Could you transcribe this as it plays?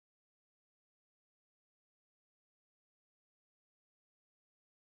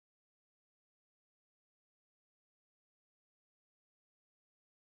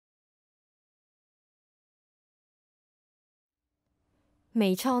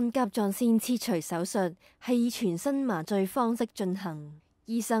微創甲狀腺切除手術係以全身麻醉方式進行，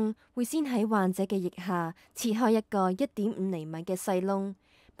醫生會先喺患者嘅腋下切開一個1.5厘米嘅細窿，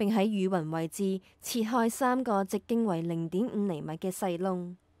並喺乳暈位置切開3個直徑為0.5厘米嘅細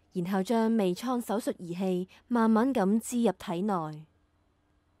窿，然後將微創手術儀器慢慢咁置入體內。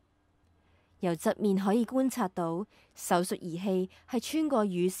由側面可以觀察到，手術儀器係穿過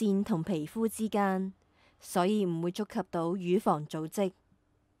乳腺同皮膚之間，所以唔會觸及到乳房組織。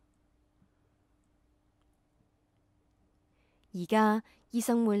而家醫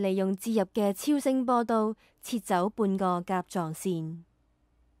生會利用置入嘅超聲波刀切走半個甲狀腺，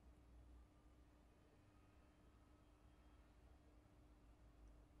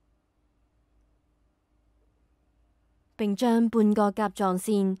並將半個甲狀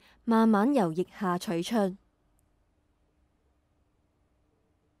腺慢慢由腋下取出。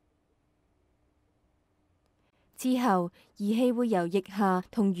之後，儀器會由腋下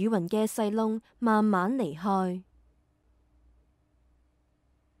同乳暈嘅細窿慢慢離開。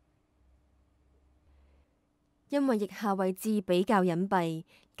因為腋下位置比較隱蔽，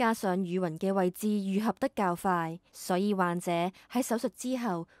加上乳暈嘅位置愈合得較快，所以患者喺手術之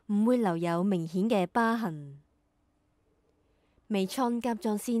後唔會留有明顯嘅疤痕。微創甲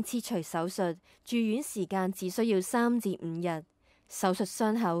狀腺切除手術住院時間只需要3至5日，手術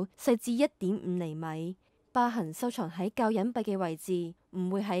傷口細至1.5厘米，疤痕收藏喺較隱蔽嘅位置，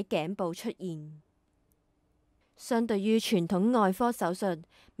唔會喺頸部出現。相對於傳統外科手術，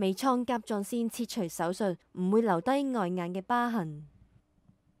微創甲狀腺切除手術唔會留低礙眼嘅疤痕。